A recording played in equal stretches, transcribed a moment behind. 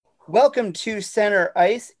Welcome to Center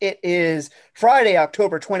Ice. It is Friday,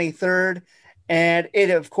 October 23rd, and it,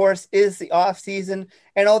 of course, is the off season.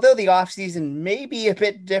 And although the off season may be a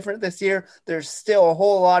bit different this year, there's still a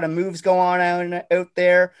whole lot of moves going on out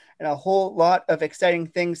there and a whole lot of exciting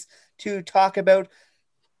things to talk about.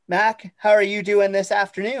 Mac, how are you doing this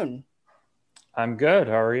afternoon? I'm good.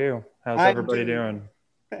 How are you? How's I'm everybody doing,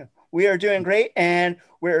 doing? we are doing great, and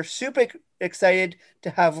we're super excited to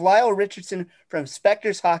have Lyle Richardson from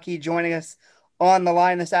Spectres Hockey joining us on the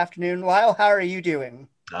line this afternoon. Lyle, how are you doing?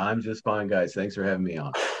 I'm just fine, guys. Thanks for having me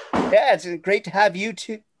on. Yeah, it's great to have you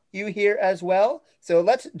here as well. So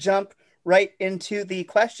let's jump right into the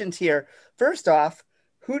questions here. First off,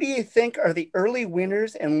 who do you think are the early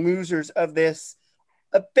winners and losers of this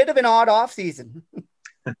a bit of an odd off season?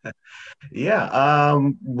 Yeah.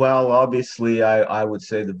 Well, obviously, I would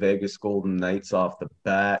say the Vegas Golden Knights off the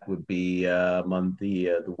bat would be among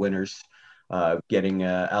the winners. Getting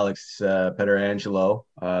Alex Petrangelo,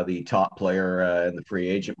 the top player in the free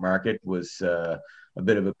agent market, was a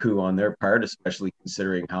bit of a coup on their part, especially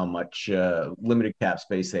considering how much limited cap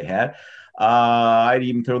space they had. I'd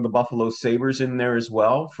even throw the Buffalo Sabres in there as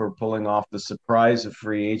well for pulling off the surprise of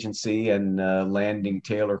free agency and landing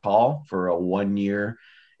Taylor Hall for a 1 year,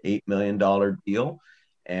 $8 million deal.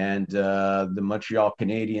 And the Montreal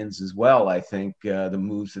Canadiens as well. I think the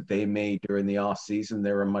moves that they made during the offseason,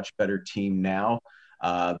 they're a much better team now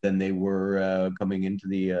than they were coming into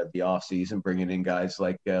the offseason, bringing in guys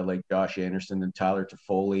like Josh Anderson and Tyler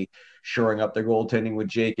Toffoli, shoring up their goaltending with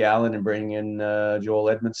Jake Allen, and bringing in Joel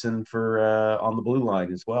Edmondson for on the blue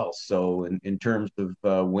line as well. So in terms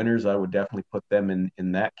of winners, I would definitely put them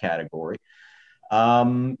in that category.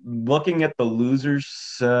 Looking at the losers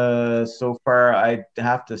so far, I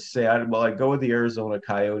have to say, I go with the Arizona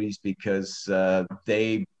Coyotes because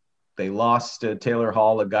they lost Taylor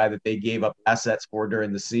Hall, a guy that they gave up assets for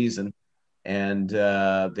during the season, and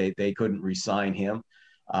they couldn't re-sign him.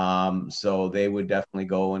 So they would definitely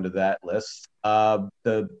go into that list.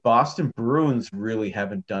 The Boston Bruins really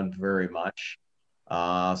haven't done very much.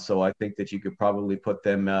 So I think that you could probably put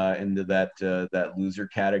them into that loser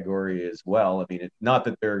category as well. I mean, not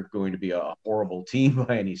that they're going to be a horrible team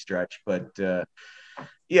by any stretch, but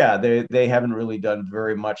yeah, they haven't really done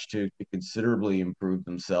very much to considerably improve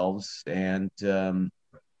themselves. And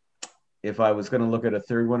if I was going to look at a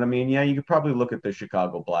third one, I mean, yeah, you could probably look at the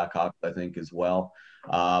Chicago Blackhawks, I think, as well.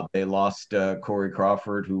 They lost Corey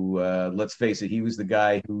Crawford, who, let's face it, he was the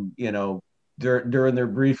guy who, during their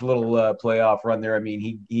brief little playoff run there, I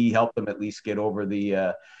mean, he helped them at least get over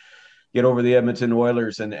the Edmonton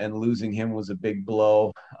Oilers, and losing him was a big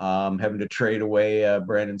blow. Having to trade away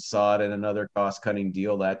Brandon Saad in another cost-cutting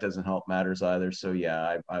deal, that doesn't help matters either. So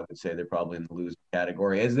yeah, I would say they're probably in the loser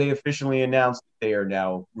category, as they officially announced that they are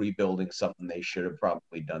now rebuilding something they should have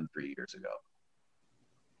probably done 3 years ago.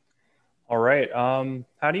 All right.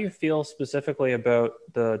 How do you feel specifically about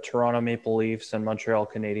the Toronto Maple Leafs and Montreal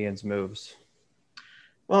Canadiens moves?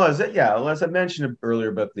 Well, as I mentioned earlier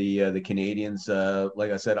about the Canadians,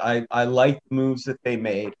 like I said, I like the moves that they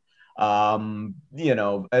made.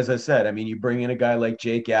 As I said, I mean, you bring in a guy like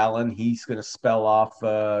Jake Allen, he's going to spell off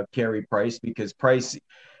Carey Price, because Price,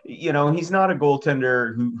 he's not a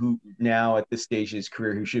goaltender who now at this stage of his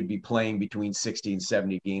career who should be playing between 60 and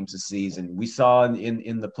 70 games a season. We saw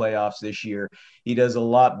in the playoffs this year, he does a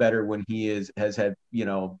lot better when has had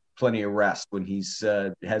plenty of rest, when he's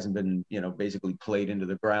hasn't been basically played into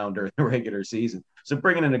the ground during the regular season. So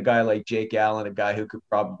bringing in a guy like Jake Allen, a guy who could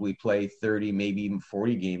probably play 30, maybe even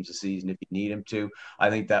 40 games a season if you need him to,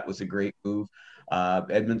 I think that was a great move.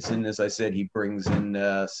 Edmondson, as I said, he brings in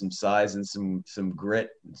some size and some grit,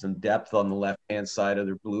 and some depth on the left hand side of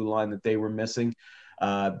their blue line that they were missing.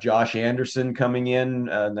 Josh Anderson coming in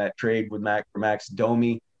that trade with Max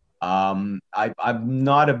Domi. I'm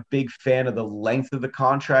not a big fan of the length of the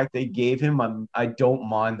contract they gave him. I don't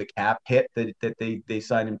mind the cap hit that they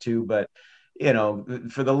signed him to, but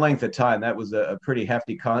for the length of time, that was a pretty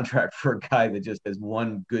hefty contract for a guy that just has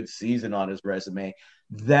one good season on his resume.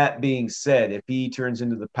 That being said, if he turns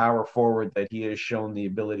into the power forward that he has shown the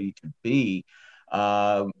ability to be,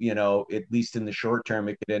 at least in the short term,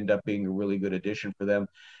 it could end up being a really good addition for them.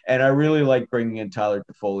 And I really like bringing in Tyler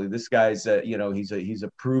Toffoli. This guy's, he's a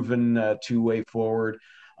proven two-way forward.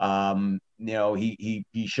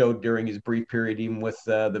 He showed during his brief period, even with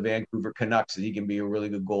the Vancouver Canucks, that he can be a really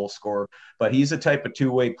good goal scorer. But he's a type of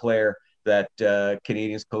two-way player that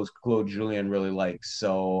Canadians coach Claude Julien really likes.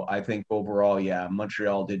 So I think overall, yeah,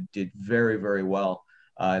 Montreal did very, very well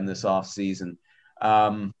in this offseason.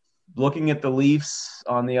 Looking at the Leafs,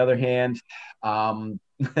 on the other hand,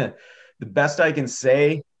 The best I can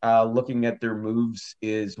say, looking at their moves,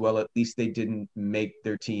 is, well, at least they didn't make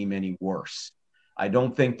their team any worse. I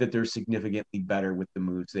don't think that they're significantly better with the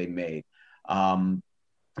moves they made.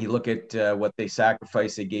 You look at what they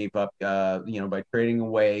sacrificed, they gave up, by trading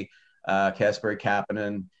away Kasper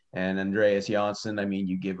Kapanen and Andreas Janssen. I mean,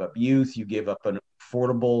 you give up youth, you give up an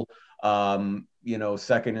affordable,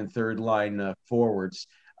 second and third line forwards.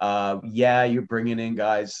 You're bringing in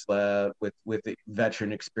guys with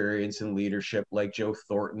veteran experience and leadership like Joe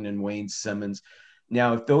Thornton and Wayne Simmons.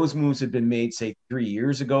 Now, if those moves had been made, say, 3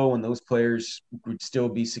 years ago, when those players would still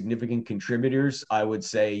be significant contributors, I would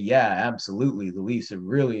say, yeah, absolutely, the Leafs have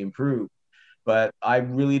really improved. But I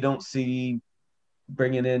really don't see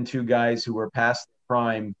bringing in two guys who are past the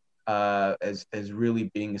prime as really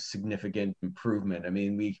being a significant improvement. I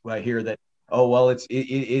mean, I hear that, oh, well,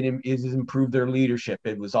 it has improved their leadership.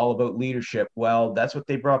 It was all about leadership. Well, that's what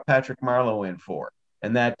they brought Patrick Marleau in for.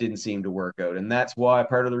 And that didn't seem to work out. And that's why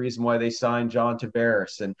part of the reason why they signed John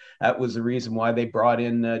Tavares. And that was the reason why they brought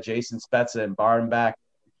in Jason Spezza and brought him back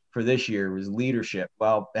for this year, was leadership.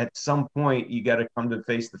 Well, at some point, you got to come to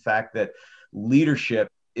face the fact that leadership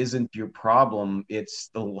isn't your problem. It's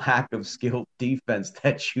the lack of skilled defense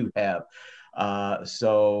that you have. I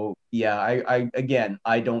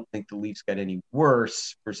don't think the Leafs got any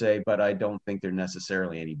worse per se, but I don't think they're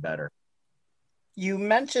necessarily any better. You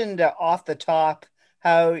mentioned off the top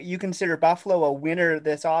how you consider Buffalo a winner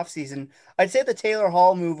this offseason. I'd say the Taylor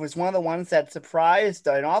Hall move was one of the ones that surprised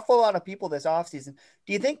an awful lot of people this offseason.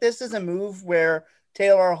 Do you think this is a move where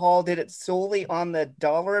Taylor Hall did it solely on the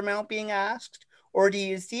dollar amount being asked? Or do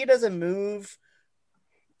you see it as a move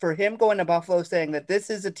for him going to Buffalo saying that this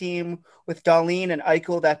is a team with Dahlin and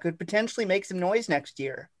Eichel that could potentially make some noise next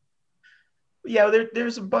year? Yeah,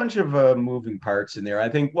 there's a bunch of moving parts in there. I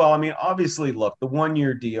think, well, I mean, obviously, look, the 1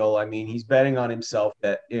 year deal, I mean, he's betting on himself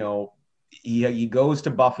that, he goes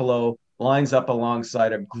to Buffalo, lines up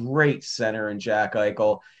alongside a great center in Jack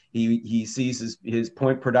Eichel. He sees his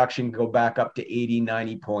point production go back up to 80,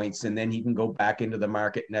 90 points, and then he can go back into the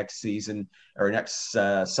market next season, or next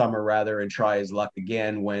summer rather, and try his luck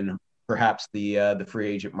again when perhaps the free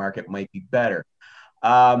agent market might be better.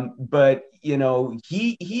 But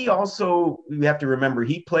he also, you have to remember,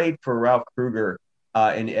 he played for Ralph Krueger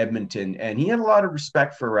in Edmonton, and he had a lot of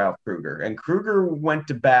respect for Ralph Krueger, and Krueger went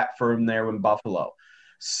to bat for him there in Buffalo.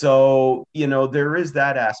 So, there is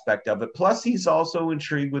that aspect of it. Plus, he's also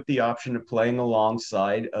intrigued with the option of playing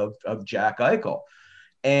alongside of Jack Eichel.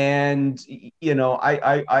 And,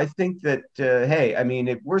 I think that, hey, I mean,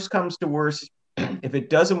 if worse comes to worse, if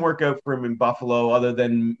it doesn't work out for him in Buffalo, other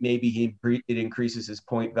than maybe it increases his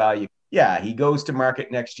point value, yeah, he goes to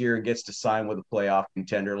market next year and gets to sign with a playoff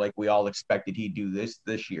contender like we all expected he'd do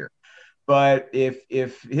this year. But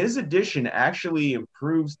if his addition actually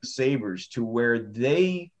improves the Sabres to where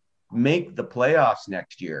they make the playoffs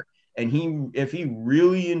next year, and if he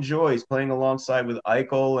really enjoys playing alongside with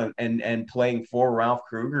Eichel and playing for Ralph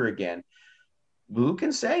Krueger again, who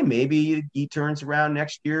can say? Maybe he turns around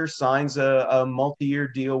next year, signs a multi-year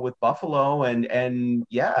deal with Buffalo, and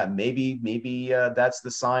yeah, maybe that's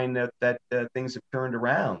the sign that things have turned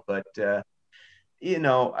around. But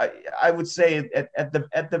I would say at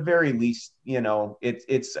the very least,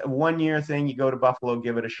 it's a 1 year thing. You go to Buffalo,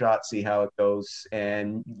 give it a shot, see how it goes.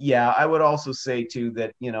 And yeah, I would also say too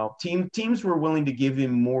that teams were willing to give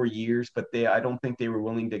him more years, but I don't think they were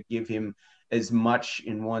willing to give him as much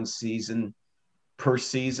in one season per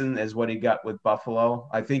season as what he got with Buffalo.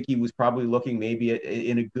 I think he was probably looking maybe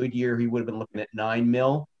in a good year, he would have been looking at $9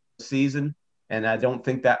 million a season. And I don't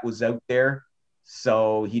think that was out there.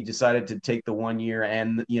 So he decided to take the 1 year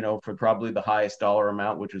and, for probably the highest dollar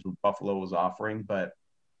amount, which is what Buffalo was offering. But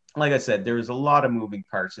like I said, there's a lot of moving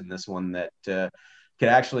parts in this one that could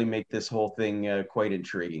actually make this whole thing quite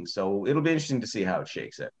intriguing. So it'll be interesting to see how it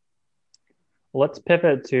shakes out. Let's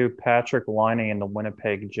pivot to Patrik Laine and the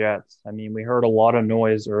Winnipeg Jets. I mean, we heard a lot of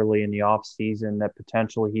noise early in the offseason that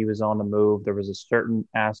potentially he was on the move. There was a certain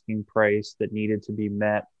asking price that needed to be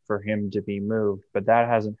met for him to be moved, but that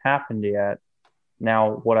hasn't happened yet.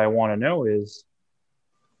 Now, what I want to know is,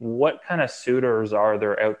 what kind of suitors are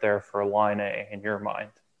there out there for Laine in your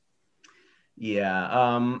mind?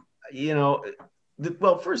 Yeah,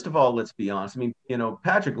 well, first of all, let's be honest. I mean,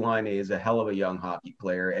 Patrik Laine is a hell of a young hockey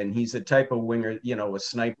player, and he's the type of winger, a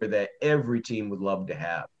sniper that every team would love to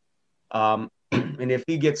have. And if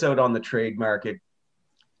he gets out on the trade market,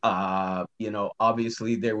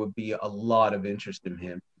 obviously there would be a lot of interest in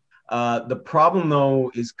him. The problem,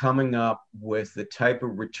 though, is coming up with the type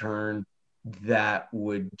of return that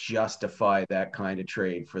would justify that kind of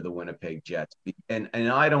trade for the Winnipeg Jets. And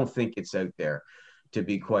I don't think it's out there. to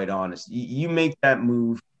be quite honest. You make that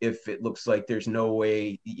move if it looks like there's no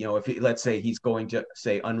way, let's say he's going to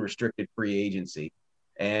say unrestricted free agency,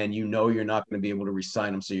 and you're not going to be able to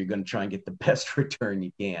re-sign him, so you're going to try and get the best return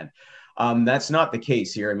you can. That's not the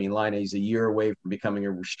case here. I mean, Laine is a year away from becoming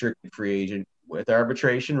a restricted free agent with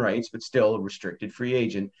arbitration rights, but still a restricted free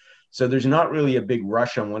agent. So there's not really a big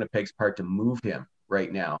rush on Winnipeg's part to move him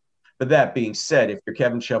right now. But that being said, if you're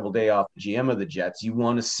Kevin Cheveldayoff, the GM of the Jets, you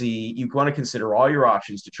want to consider all your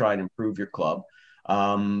options to try and improve your club.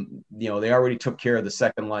 They already took care of the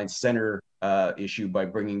second line center issue by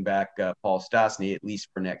bringing back Paul Stastny, at least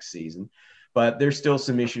for next season. But there's still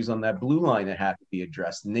some issues on that blue line that have to be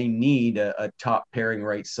addressed. And they need a top pairing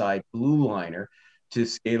right side blue liner to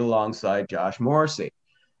skate alongside Josh Morrissey.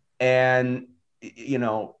 And,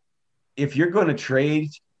 if you're going to trade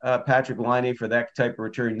Patrik Laine for that type of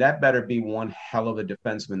return, that better be one hell of a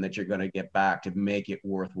defenseman that you're going to get back to make it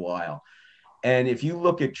worthwhile. And if you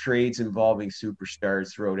look at trades involving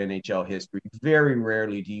superstars throughout NHL history, very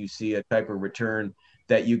rarely do you see a type of return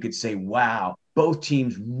that you could say, wow, both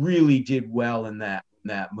teams really did well in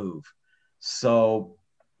that move. So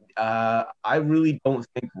I really don't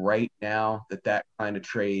think right now that kind of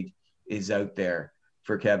trade is out there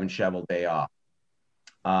for Kevin Cheveldayoff.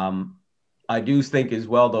 I do think as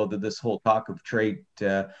well, though, that this whole talk of trade,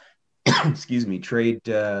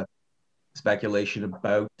 speculation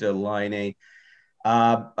about Laine,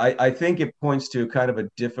 I think it points to kind of a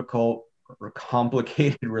difficult or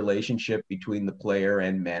complicated relationship between the player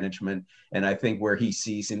and management. And I think where he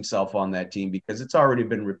sees himself on that team, because it's already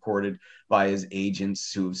been reported by his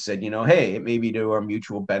agents who've said, hey, it may be to our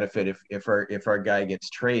mutual benefit if our guy gets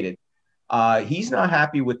traded. He's not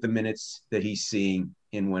happy with the minutes that he's seeing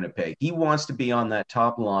in Winnipeg. He wants to be on that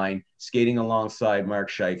top line, skating alongside Mark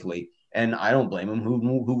Scheifele. And I don't blame him.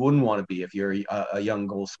 Who wouldn't want to be if you're a young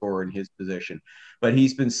goal scorer in his position? But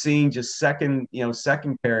he's been seeing just second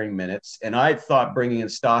pairing minutes. And I thought bringing in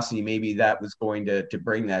Stasi, maybe that was going to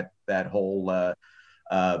bring that whole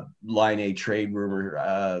Laine trade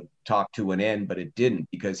rumor talk to an end, but it didn't,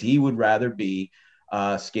 because he would rather be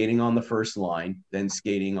skating on the first line than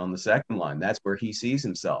skating on the second line. That's where he sees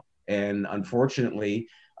himself. And unfortunately,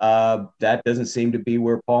 that doesn't seem to be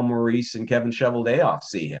where Paul Maurice and Kevin Cheveldayoff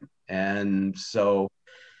see him. And so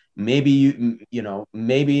maybe,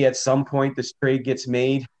 maybe at some point this trade gets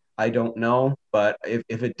made. I don't know. But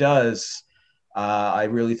if it does, I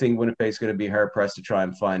really think Winnipeg's going to be hard pressed to try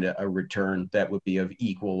and find a return that would be of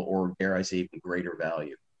equal or, dare I say, even greater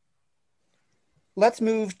value. Let's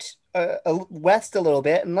move west a little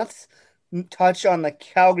bit, and let's touch on the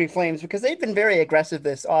Calgary Flames, because they've been very aggressive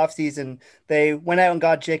this offseason. They went out and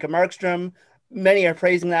got Jacob Markstrom. Many are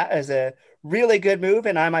praising that as a really good move,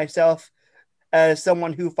 and I myself, as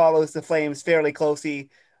someone who follows the Flames fairly closely,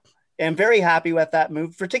 am very happy with that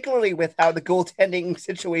move, particularly with how the goaltending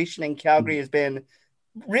situation in Calgary has been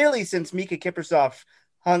really since Mika Kiprusoff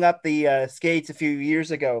hung up the skates a few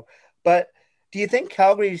years ago. But do you think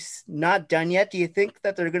Calgary's not done yet? Do you think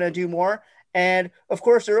that they're going to do more? And of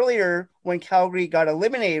course, earlier when Calgary got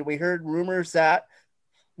eliminated, we heard rumors that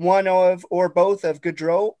one of or both of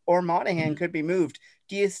Gaudreau or Monahan could be moved.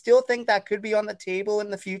 Do you still think that could be on the table in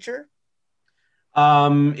the future?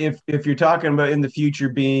 If you're talking about in the future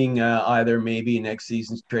being either maybe next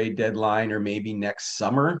season's trade deadline or maybe next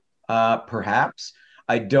summer, perhaps,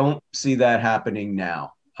 I don't see that happening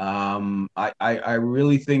now. I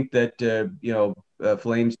really think that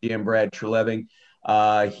Flames GM Brad Treliving,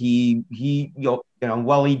 while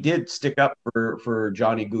he did stick up for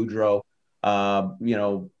Johnny Gaudreau,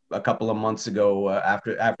 a couple of months ago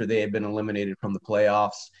after they had been eliminated from the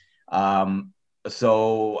playoffs.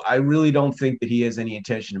 So I really don't think that he has any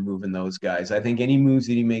intention of moving those guys. I think any moves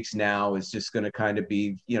that he makes now is just going to kind of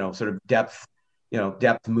be, sort of depth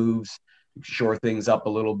moves, shore things up a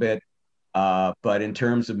little bit. But in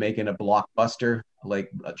terms of making a blockbuster, like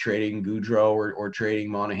trading Gaudreau or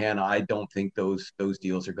trading Monahan, I don't think those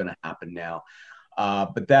deals are going to happen now.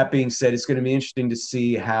 But that being said, it's going to be interesting to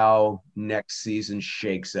see how next season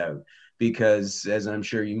shakes out, because as I'm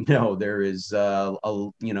sure there is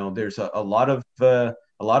there's a lot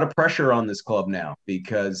of pressure on this club now,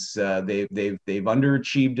 because they've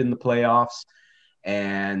underachieved in the playoffs,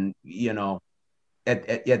 and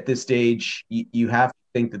at this stage you have to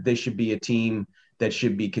think that this should be a team that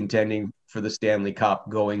should be contending for the Stanley Cup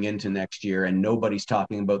going into next year, and nobody's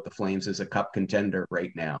talking about the Flames as a cup contender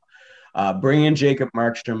right now. Bringing in Jacob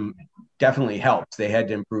Markstrom definitely helps. They had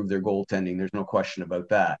to improve their goaltending. There's no question about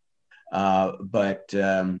that. But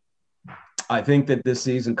I think that this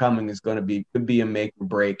season coming is could be a make or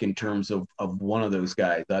break in terms of one of those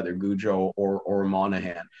guys, either Gaudreau or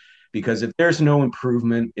Monahan. because if there's no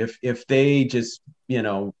improvement, if they just,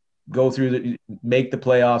 go through make the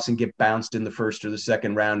playoffs and get bounced in the first or the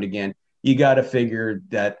second round again, you got to figure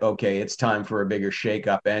that, okay, it's time for a bigger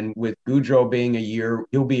shakeup. And with Gaudreau being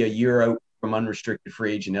he'll be a year out from unrestricted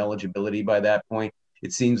free agent eligibility by that point.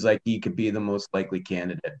 It seems like he could be the most likely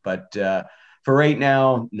candidate. But for right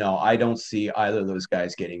now, no, I don't see either of those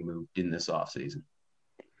guys getting moved in this offseason.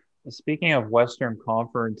 Speaking of Western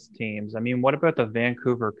Conference teams, I mean, what about the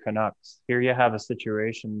Vancouver Canucks? Here you have a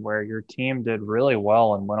situation where your team did really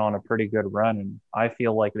well and went on a pretty good run, and I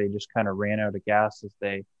feel like they just kind of ran out of gas as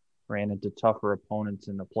they ran into tougher opponents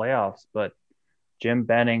in the playoffs. But Jim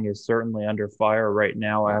Benning is certainly under fire right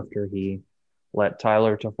now after he let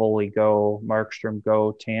Tyler Toffoli go, Markstrom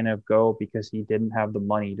go, Tanev go, because he didn't have the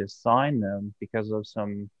money to sign them because of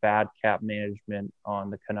some bad cap management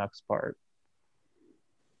on the Canucks' part.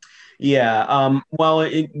 Yeah. Well,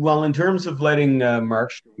 in terms of letting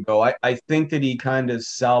Markstrom go, I think that he kind of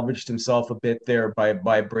salvaged himself a bit there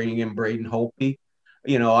by bringing in Braden Holtby.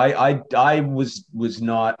 I was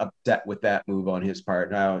not upset with that move on his part.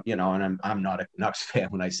 Now, and I'm not a Canucks fan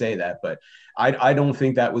when I say that, but I don't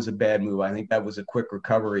think that was a bad move. I think that was a quick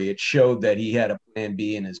recovery. It showed that he had a plan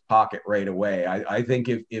B in his pocket right away. I think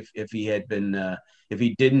if he had been if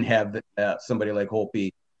he didn't have somebody like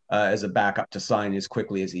Holtby as a backup to sign as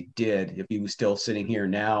quickly as he did, if he was still sitting here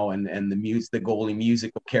now and the goalie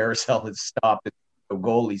musical carousel had stopped,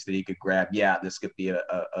 goalies that he could grab, yeah, this could be a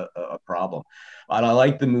problem. But I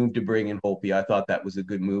like the move to bring in Holtby. I thought that was a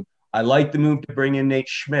good move. I like the move to bring in Nate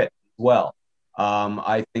Schmidt as well.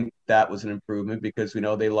 I think that was an improvement because we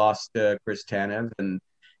know they lost Chris Tanev, and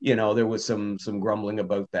there was some grumbling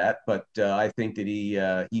about that, but I think that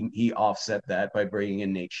he offset that by bringing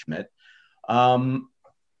in Nate Schmidt.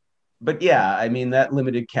 But yeah, I mean, that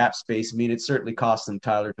limited cap space, I mean, it certainly cost them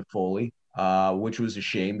Tyler Toffoli, which was a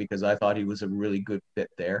shame because I thought he was a really good fit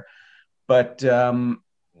there. But, they're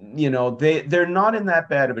not in that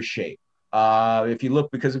bad of a shape. If you look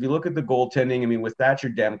at the goaltending, I mean, with Thatcher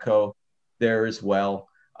Demko there as well,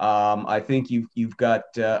 I think you've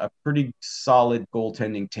got a pretty solid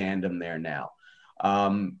goaltending tandem there now.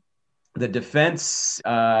 The defense,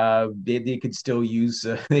 they could still use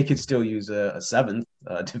a seventh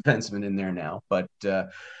defenseman in there now, but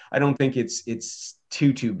I don't think it's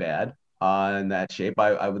too bad in that shape.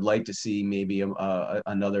 I would like to see maybe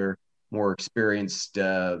another more experienced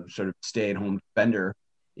sort of stay-at-home defender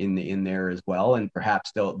in there as well, and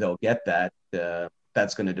perhaps they'll get that.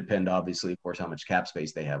 That's going to depend, obviously, of course, how much cap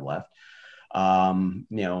space they have left.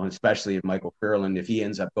 Especially if Michael Ferland, if he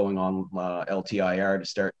ends up going on LTIR to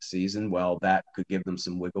start the season, well, that could give them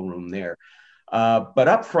some wiggle room there. But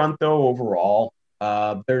up front, though, overall,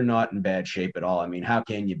 they're not in bad shape at all. I mean, how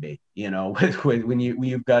can you be? When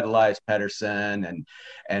you've got Elias Pettersson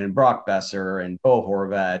and Brock Besser and Bo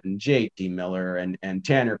Horvat and JT Miller and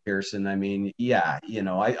Tanner Pearson. I mean, yeah,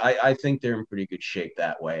 I think they're in pretty good shape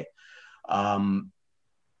that way.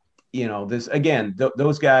 This again,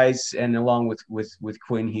 those guys, and along with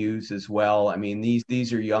Quinn Hughes as well. I mean,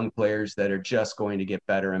 these are young players that are just going to get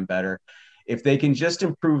better and better. If they can just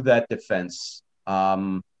improve that defense,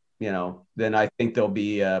 then I think they'll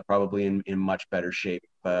be probably in much better shape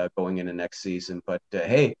going into next season. But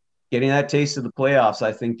hey, getting that taste of the playoffs,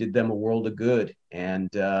 I think, did them a world of good, and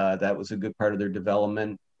that was a good part of their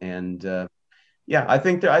development. And yeah, I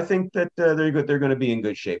think that they're good. They're going to be in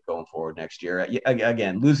good shape going forward next year.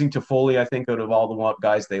 Again, losing Toffoli, I think out of all the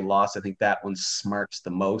guys they lost, I think that one smarts the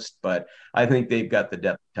most. But I think they've got the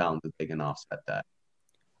depth of talent that they can offset that.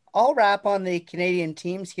 I'll wrap on the Canadian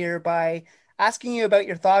teams here by asking you about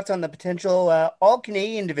your thoughts on the potential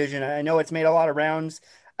all-Canadian division. I know it's made a lot of rounds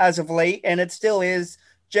as of late, and it still is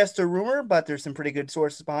just a rumor, but there's some pretty good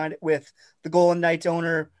sources behind it, with the Golden Knights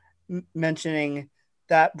owner mentioning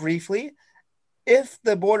that briefly. If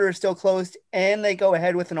the border is still closed and they go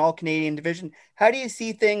ahead with an all-Canadian division, how do you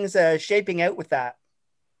see things shaping out with that?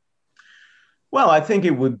 Well, I think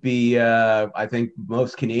it would be, I think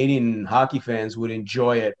most Canadian hockey fans would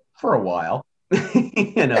enjoy it for a while.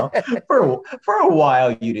 For a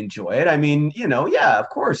while you'd enjoy it. I mean, yeah, of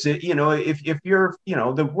course. If you're,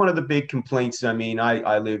 the one of the big complaints. I mean,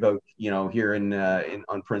 I live out, here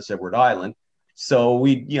on Prince Edward Island. So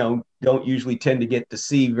we, don't usually tend to get to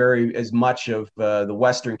see as much of the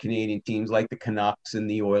Western Canadian teams like the Canucks and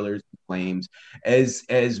the Oilers, and Flames,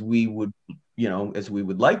 as we would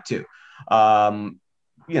like to.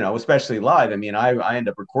 Especially live. I mean, I end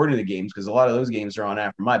up recording the games because a lot of those games are on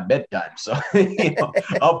after my bedtime. So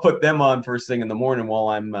I'll put them on first thing in the morning while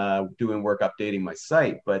I'm doing work updating my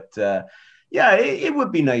site. But yeah, it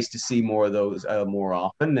would be nice to see more of those more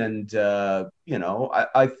often. And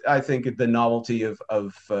I think the novelty of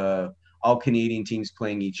all Canadian teams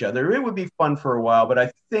playing each other, it would be fun for a while. But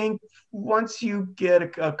I think once you get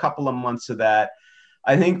a couple of months of that,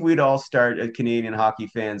 I think we'd all start, Canadian hockey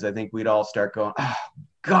fans, I think we'd all start going, oh,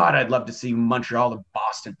 God, I'd love to see Montreal and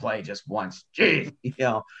Boston play just once. Jeez,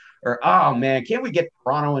 or oh man, can't we get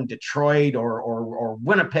Toronto and Detroit or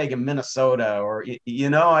Winnipeg and Minnesota? Or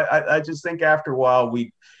I just think after a while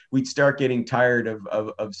we'd start getting tired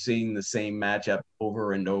of seeing the same matchup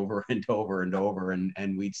over and over and over and over,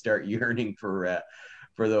 and we'd start yearning for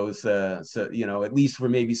those at least for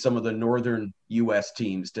maybe some of the northern US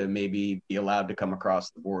teams to maybe be allowed to come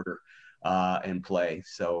across the border and play.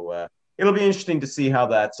 So it'll be interesting to see how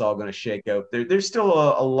that's all going to shake out. There's still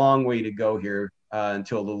a long way to go here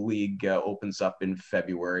until the league opens up in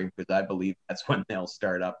February, because I believe that's when they'll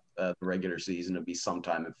start up the regular season. It'll be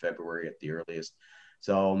sometime in February at the earliest.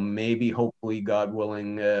 So maybe, hopefully, God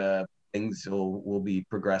willing, things will be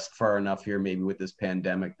progressed far enough here, maybe with this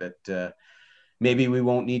pandemic, that maybe we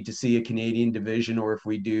won't need to see a Canadian division, or if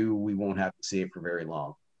we do, we won't have to see it for very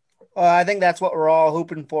long. I think that's what we're all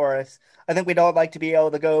hoping for. I think we'd all like to be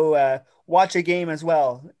able to go watch a game as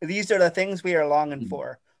well. These are the things we are longing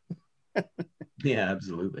for. Yeah,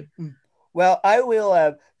 absolutely. Well, I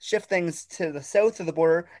will shift things to the south of the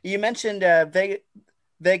border. You mentioned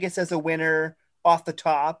Vegas as a winner off the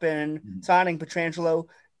top and signing Pietrangelo.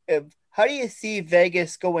 How do you see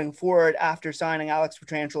Vegas going forward after signing Alex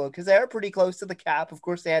Pietrangelo? Because they are pretty close to the cap. Of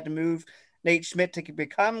course, they had to move Nate Schmidt to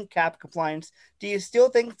become cap compliance. Do you still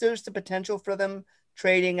think there's the potential for them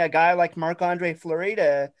trading a guy like Marc-Andre Fleury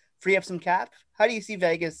to free up some cap? How do you see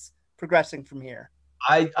Vegas progressing from here?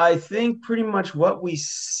 I think pretty much what we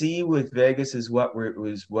see with Vegas is what we're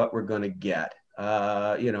going to get.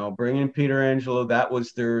 Bringing Pietrangelo, that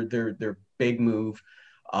was their big move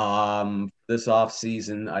this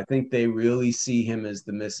offseason. I think they really see him as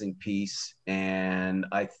the missing piece, and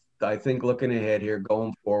I think looking ahead here,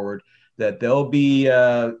 going forward, that they'll be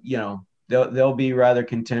they'll be rather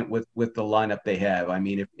content with the lineup they have. I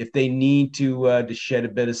mean, if they need to shed a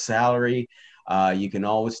bit of salary, you can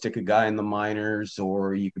always stick a guy in the minors,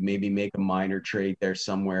 or you can maybe make a minor trade there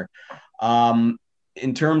somewhere.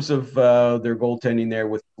 In terms of their goaltending there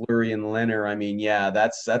with Fleury and Leonard, I mean, yeah,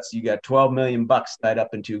 that's you got $12 million tied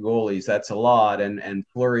up in two goalies. That's a lot, and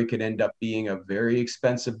Fleury could end up being a very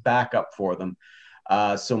expensive backup for them.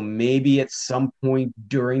 So maybe at some point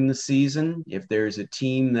during the season, if there's a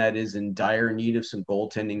team that is in dire need of some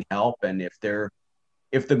goaltending help, and if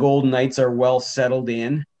the Golden Knights are well settled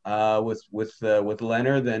in with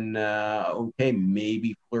Leonard, then okay,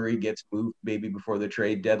 maybe Fleury gets moved maybe before the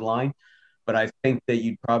trade deadline. But I think that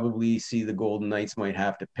you'd probably see the Golden Knights might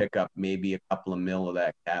have to pick up maybe a couple of mil of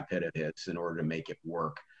that cap hit of his in order to make it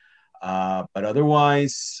work. But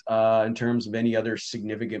otherwise, in terms of any other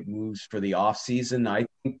significant moves for the offseason, I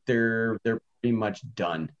think they're pretty much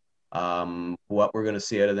done. What we're going to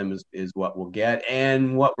see out of them is what we'll get,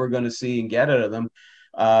 and what we're going to see and get out of them.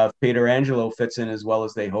 Pietrangelo fits in as well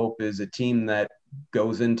as they hope, is a team that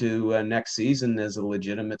goes into next season as a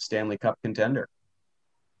legitimate Stanley Cup contender.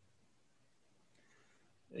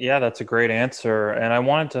 Yeah, that's a great answer. And I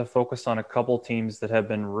wanted to focus on a couple teams that have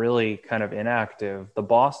been really kind of inactive. The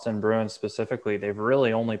Boston Bruins specifically, they've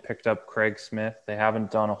really only picked up Craig Smith. They haven't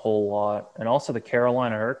done a whole lot. And also the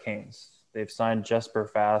Carolina Hurricanes. They've signed Jesper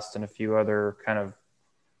Fast and a few other kind of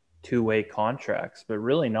two-way contracts, but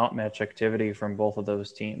really not much activity from both of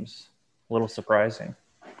those teams. A little surprising.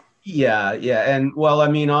 Yeah, and well, I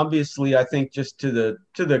mean, obviously, I think just to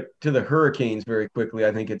the Hurricanes very quickly,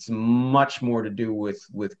 I think it's much more to do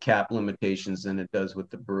with cap limitations than it does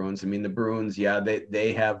with the Bruins. I mean, the Bruins, yeah,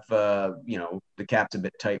 they have the cap's a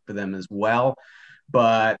bit tight for them as well,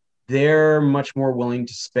 but they're much more willing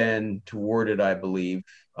to spend toward it, I believe,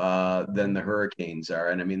 than the Hurricanes are.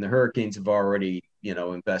 And I mean, the Hurricanes have already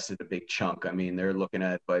invested a big chunk. I mean, they're looking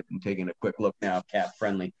at, but I'm taking a quick look now, cap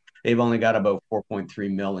friendly. They've only got about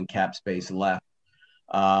 4.3 mil in cap space left.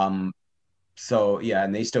 So yeah,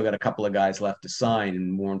 and they still got a couple of guys left to sign,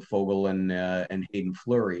 and Warren Foegele and Hayden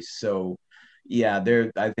Fleury. So yeah,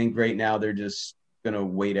 I think right now they're just going to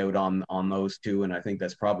wait out on those two, and I think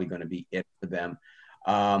that's probably going to be it for them.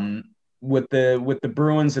 With the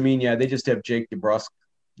Bruins, I mean, yeah, they just have Jake DeBrusk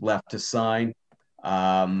left to sign.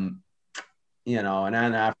 And then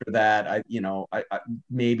after that, I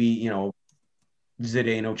maybe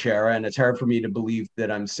Zdeno Chara, and it's hard for me to believe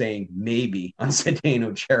that I'm saying maybe on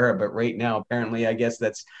Zdeno Chara, but right now, apparently, I guess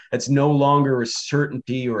that's no longer a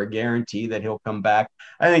certainty or a guarantee that he'll come back.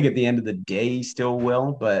 I think at the end of the day, he still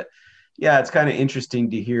will, but yeah, it's kind of interesting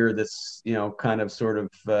to hear this, kind of sort of,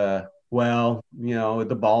 the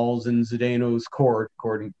ball's in Zdeno's court,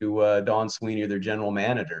 according to Don Sweeney, their general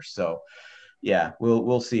manager. So, yeah,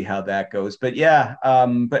 we'll see how that goes. But yeah,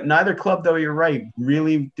 but neither club, though, you're right,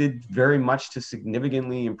 really did very much to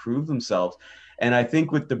significantly improve themselves. And I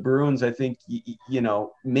think with the Bruins, I think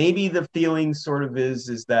maybe the feeling sort of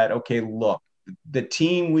is that, okay, look, the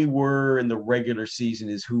team we were in the regular season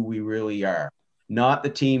is who we really are, not the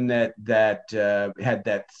team that had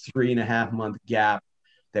that 3.5 month gap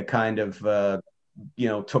that kind of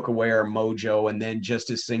took away our mojo, and then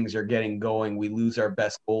just as things are getting going, we lose our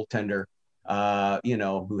best goaltender,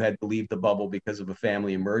 who had to leave the bubble because of a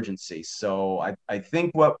family emergency. So I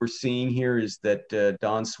think what we're seeing here is that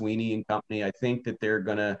Don Sweeney and company, I think that they're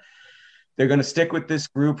gonna stick with this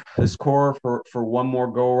group, this core for one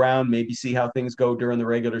more go around, maybe see how things go during the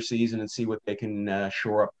regular season and see what they can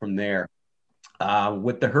shore up from there.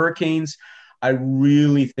 With the Hurricanes, I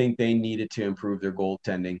really think they needed to improve their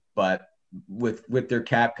goaltending, but with their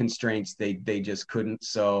cap constraints, they just couldn't.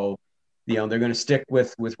 So, they're going to stick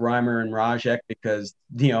with Reimer and Rajek because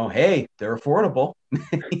hey, they're affordable.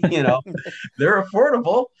 They're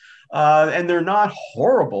affordable, and they're not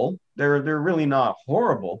horrible. They're really not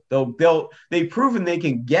horrible. They've proven they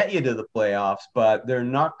can get you to the playoffs, but they're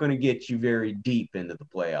not going to get you very deep into the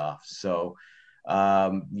playoffs. So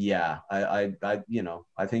yeah, I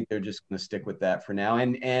think they're just going to stick with that for now.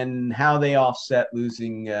 And how they offset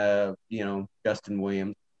losing Justin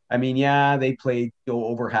Williams. I mean, yeah, they played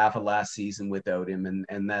over half of last season without him,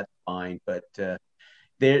 and that's fine. But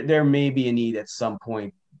there may be a need at some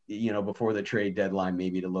point, before the trade deadline,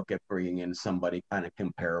 maybe to look at bringing in somebody kind of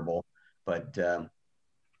comparable. But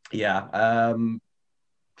yeah,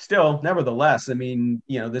 still, nevertheless, I mean,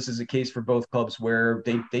 this is a case for both clubs where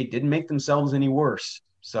they didn't make themselves any worse.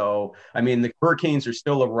 So, I mean, the Hurricanes are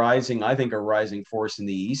still I think, a rising force in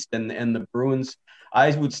the East, and the Bruins, I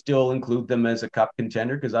would still include them as a cup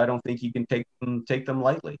contender because I don't think you can take them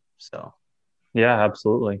lightly. So, Yeah,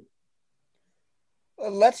 absolutely.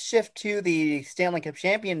 Let's shift to the Stanley Cup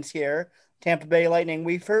champions here, Tampa Bay Lightning.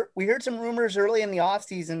 We heard some rumors early in the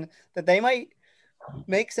offseason that they might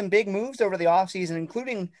make some big moves over the offseason,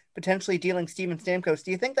 including potentially dealing Steven Stamkos.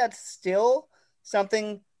 Do you think that's still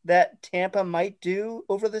something that Tampa might do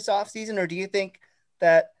over this offseason, or do you think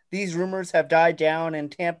that these rumors have died down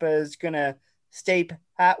and Tampa is going to stay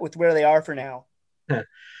pat with where they are for now?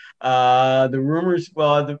 The rumors,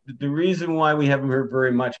 well, the reason why we haven't heard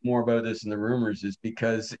very much more about this in the rumors is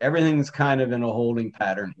because everything's kind of in a holding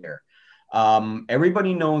pattern here.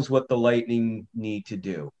 Everybody knows what the Lightning need to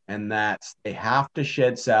do, and that's they have to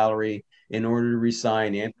shed salary in order to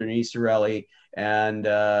resign Anthony Cirelli and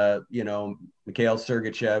Mikhail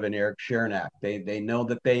Sergachev and Eric Chernak. They know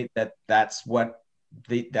that's what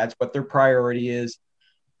their priority is,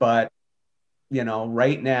 but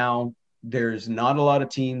right now there's not a lot of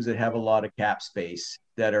teams that have a lot of cap space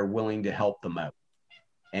that are willing to help them out.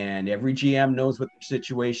 And every GM knows what their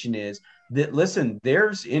situation is. That listen,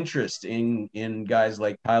 there's interest in guys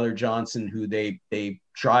like Tyler Johnson, who they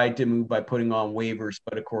tried to move by putting on waivers,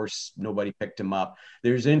 but of course nobody picked him up.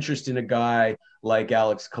 There's interest in a guy like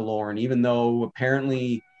Alex Killorn, even though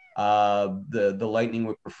apparently the Lightning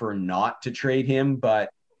would prefer not to trade him,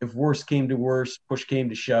 but if worse came to worse, push came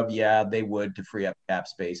to shove, yeah, they would to free up cap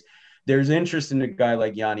space. There's interest in a guy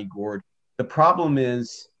like Yanni Gourde. The problem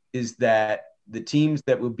is that the teams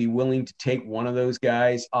that would be willing to take one of those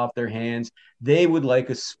guys off their hands, they would like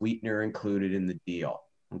a sweetener included in the deal.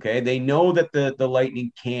 Okay. They know that the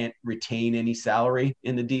Lightning can't retain any salary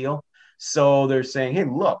in the deal. So they're saying, hey,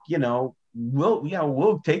 look,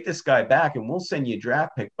 we'll take this guy back and we'll send you a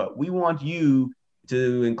draft pick, but we want you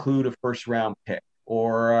to include a first round pick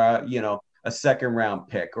or, a second round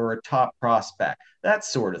pick or a top prospect, that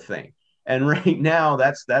sort of thing. And right now,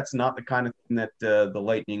 that's not the kind of thing that the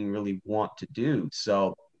Lightning really want to do.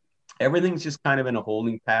 So everything's just kind of in a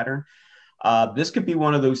holding pattern. This could be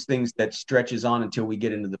one of those things that stretches on until we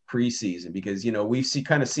get into the preseason, because we've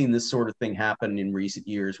seen this sort of thing happen in recent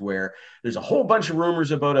years where there's a whole bunch of rumors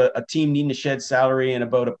about a team needing to shed salary and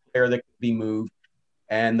about a player that could be moved.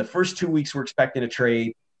 And the first 2 weeks we're expecting a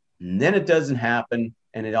trade, and then it doesn't happen,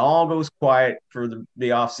 and it all goes quiet for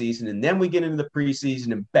the off season, and then we get into the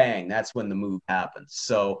preseason, and bang, that's when the move happens.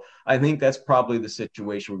 So I think that's probably the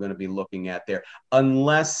situation we're going to be looking at there,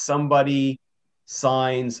 unless somebody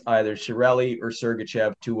signs either Cirelli or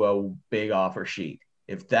Sergachev to a big offer sheet.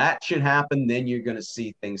 If that should happen, then you're going to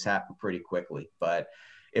see things happen pretty quickly. But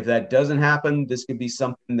if that doesn't happen, this could be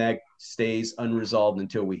something that stays unresolved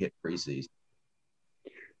until we hit preseason.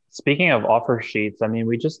 Speaking of offer sheets, I mean,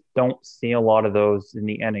 we just don't see a lot of those in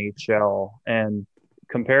the NHL. And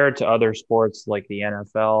compared to other sports like the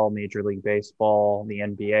NFL, Major League Baseball, the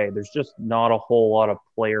NBA, there's just not a whole lot of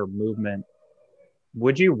player movement.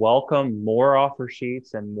 Would you welcome more offer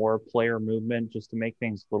sheets and more player movement just to make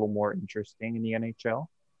things a little more interesting in the NHL?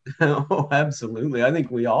 Oh, absolutely. I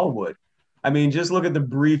think we all would. I mean, just look at the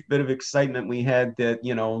brief bit of excitement we had that,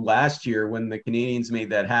 last year when the Canadians made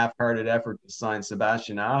that half-hearted effort to sign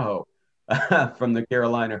Sebastian Aho from the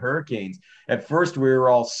Carolina Hurricanes. At first, we were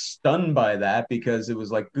all stunned by that because it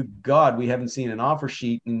was like, good God, we haven't seen an offer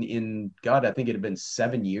sheet in God, I think it had been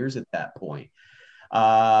 7 years at that point.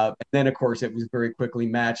 And then, of course, it was very quickly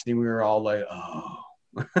matched, and we were all like, oh,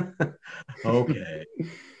 okay.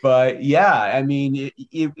 But yeah, I mean,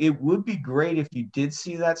 it would be great if you did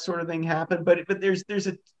see that sort of thing happen. But there's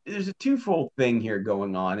a twofold thing here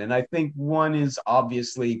going on, and I think one is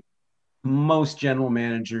obviously most general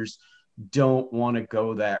managers don't want to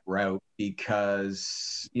go that route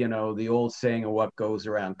because the old saying of what goes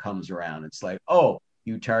around comes around. It's like, oh,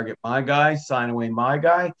 you target my guy, sign away my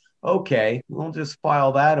guy. Okay, we'll just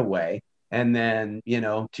file that away. And then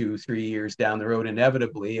 2-3 years down the road,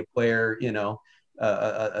 inevitably a player,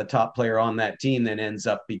 a top player on that team then ends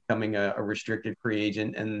up becoming a restricted free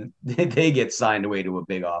agent, and they get signed away to a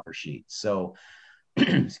big offer sheet. So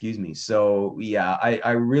excuse me. So yeah,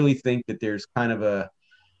 I really think that there's kind of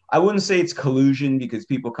I wouldn't say it's collusion because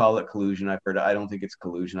people call it collusion. I don't think it's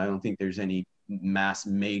collusion. I don't think there's any mass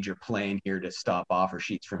major plan here to stop offer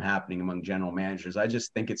sheets from happening among general managers. I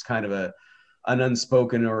just think it's kind of an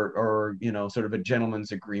unspoken or sort of a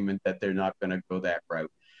gentleman's agreement that they're not going to go that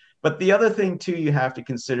route. But the other thing too you have to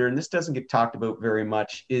consider, and this doesn't get talked about very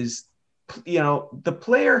much, is the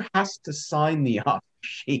player has to sign the offer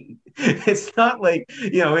sheet. It's not like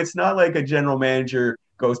a general manager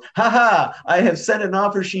goes, haha, I have sent an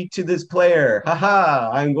offer sheet to this player.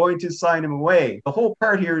 Haha, I'm going to sign him away. The whole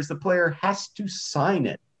part here is the player has to sign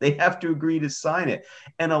it. They have to agree to sign it.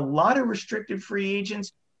 And a lot of restricted free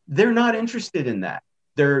agents, they're not interested in that.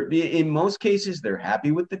 In most cases, they're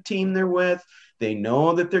happy with the team they're with. They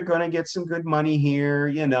know that they're going to get some good money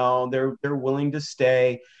here. They're willing to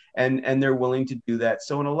stay and they're willing to do that.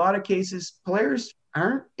 So in a lot of cases, players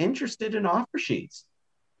aren't interested in offer sheets.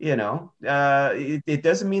 It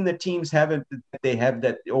doesn't mean that teams have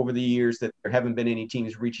that over the years that there haven't been any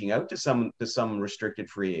teams reaching out to some restricted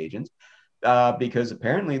free agents. Because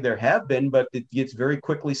apparently there have been, but it gets very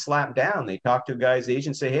quickly slapped down. They talk to a guy's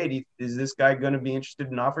agent, say, hey, is this guy going to be interested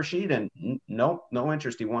in offer sheet? And no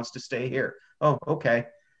interest. He wants to stay here. Oh, okay.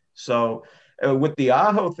 So with the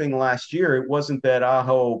Aho thing last year, it wasn't that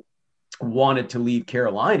Aho wanted to leave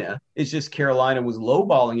Carolina. It's just Carolina was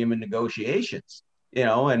lowballing him in negotiations,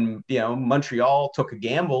 and Montreal took a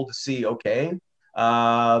gamble to see, okay,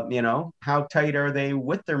 how tight are they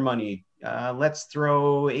with their money? Let's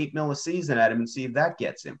throw $8 million a season at him and see if that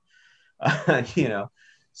gets him.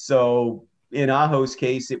 So in Aho's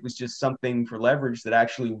case, it was just something for leverage that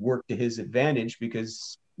actually worked to his advantage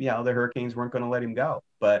because the Hurricanes weren't going to let him go.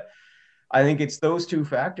 But I think it's those two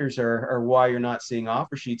factors are why you're not seeing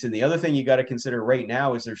offer sheets. And the other thing you got to consider right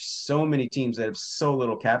now is there's so many teams that have so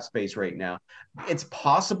little cap space right now. It's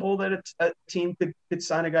possible that a team could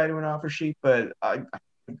sign a guy to an offer sheet, but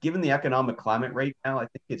given the economic climate right now, I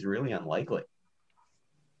think it's really unlikely.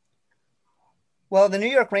 Well, the New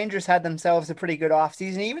York Rangers had themselves a pretty good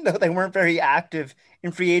offseason, even though they weren't very active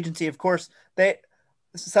in free agency. Of course,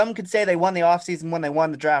 some could say they won the offseason when they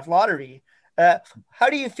won the draft lottery. How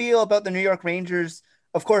do you feel about the New York Rangers?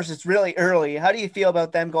 Of course, it's really early. How do you feel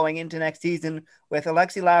about them going into next season with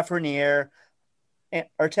Alexis Lafreniere,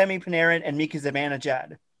 Artemi Panarin, and Mika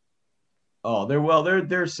Zibanejad? Oh,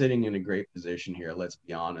 they're sitting in a great position here. Let's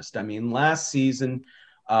be honest. I mean, last season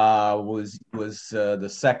was the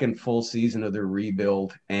second full season of their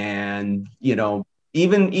rebuild, and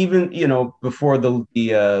even before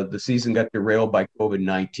the season got derailed by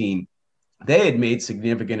COVID-19, they had made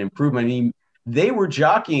significant improvement. I mean, they were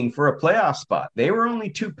jockeying for a playoff spot. They were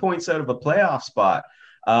only 2 points out of a playoff spot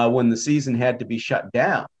when the season had to be shut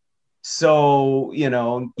down. So,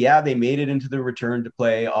 they made it into the return to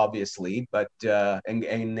play, obviously, but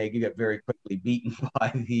and they get very quickly beaten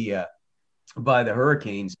by the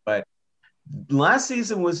Hurricanes. But last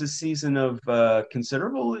season was a season of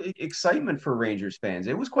considerable excitement for Rangers fans.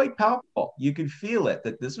 It was quite palpable. You could feel it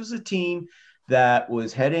that this was a team that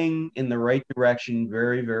was heading in the right direction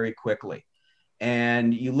very, very quickly.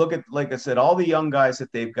 And you look at, like I said, all the young guys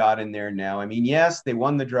that they've got in there now. I mean, yes, they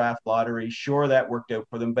won the draft lottery. Sure, that worked out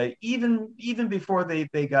for them. But even before they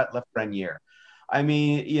got Lafreniere, I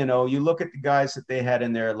mean, you look at the guys that they had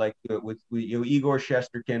in there, like with Igor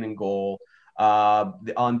Shesterkin in goal.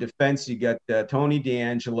 On defense, you got Tony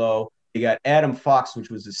DeAngelo. You got Adam Fox, which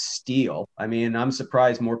was a steal. I mean, I'm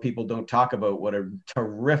surprised more people don't talk about what a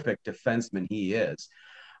terrific defenseman he is.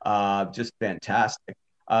 Just fantastic.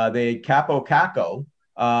 They had Capo Caco,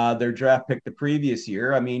 their draft pick the previous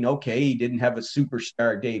year. I mean, okay, he didn't have a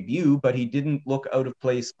superstar debut, but he didn't look out of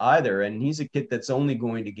place either. And he's a kid that's only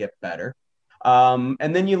going to get better.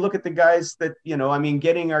 And then you look at the guys that, I mean,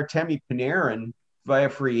 getting Artemi Panarin via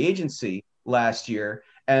free agency last year,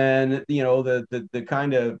 and the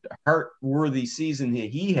kind of heart-worthy season that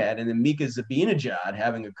he had, and then Mika Zibanejad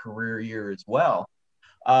having a career year as well.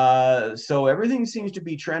 So everything seems to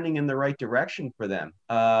be trending in the right direction for them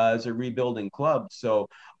as a rebuilding club. So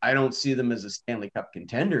I don't see them as a Stanley Cup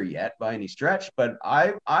contender yet by any stretch, but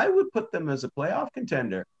I would put them as a playoff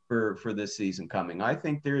contender for this season coming. I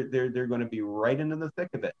think they're going to be right into the thick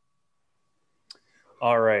of it.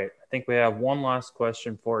 All right. I think we have one last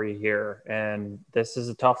question for you here, and this is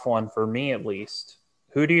a tough one for me at least.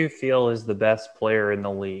 Who do you feel is the best player in the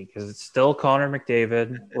league? Is it still Connor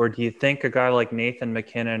McDavid, or do you think a guy like Nathan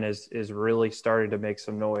MacKinnon is really starting to make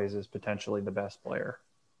some noise as potentially the best player?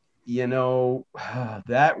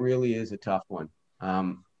 That really is a tough one.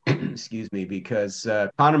 Excuse me, because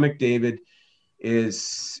Connor McDavid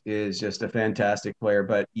is just a fantastic player.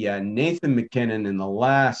 But yeah, Nathan MacKinnon in the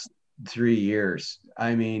last 3 years,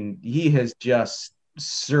 I mean, he has just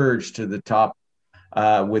surged to the top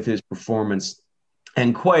with his performance.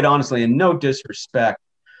 And quite honestly, and no disrespect,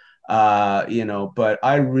 but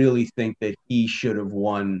I really think that he should have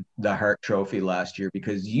won the Hart Trophy last year,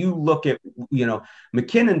 because you look at,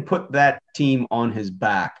 MacKinnon put that team on his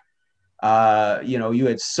back. You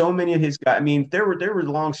had so many of his guys. I mean, there were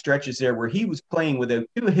long stretches there where he was playing without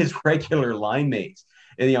two of his regular line mates.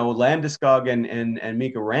 And, Landeskog and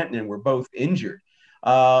Mika Rantanen were both injured. They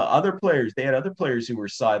had other players who were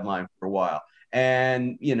sidelined for a while.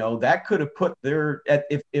 And, that could have put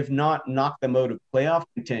if not knocked them out of playoff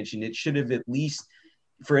contention, it should have at least,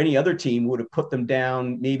 for any other team, would have put them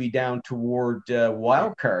maybe down toward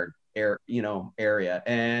wild card area.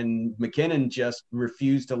 And MacKinnon just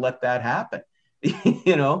refused to let that happen,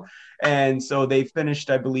 and so they finished,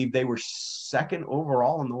 I believe they were second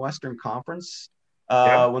overall in the Western Conference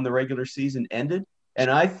when the regular season ended. And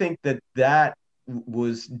I think that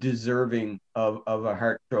was deserving of a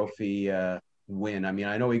Hart Trophy win. I mean,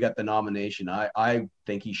 I know he got the nomination. I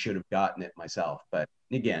think he should have gotten it myself. But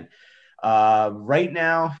again, right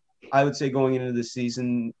now, I would say going into the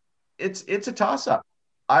season, it's a toss-up.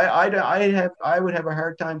 I would have a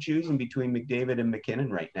hard time choosing between McDavid and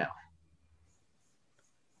MacKinnon right now.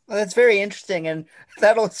 Well, that's very interesting, and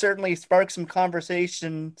that'll certainly spark some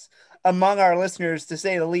conversations among our listeners, to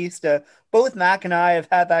say the least. Both Mac and I have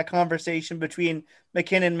had that conversation between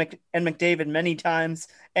MacKinnon and McDavid many times,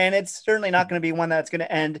 and it's certainly not going to be one that's going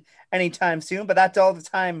to end anytime soon, but that's all the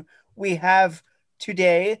time we have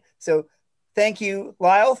today. So thank you,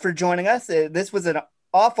 Lyle, for joining us. This was an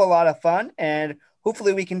awful lot of fun, and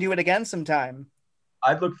hopefully we can do it again sometime.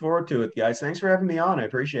 I'd look forward to it, guys. Thanks for having me on. I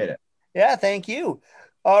appreciate it. Yeah, thank you.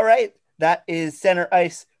 All right. That is Center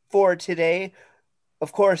Ice for today.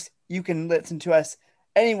 Of course, you can listen to us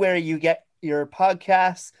anywhere you get your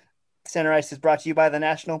podcasts. Center Ice is brought to you by the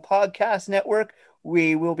National Podcast Network.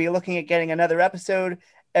 We will be looking at getting another episode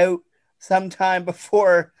out sometime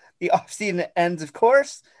before the off-season ends, of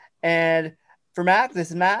course. And for Mac,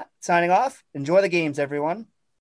 this is Matt signing off. Enjoy the games, everyone.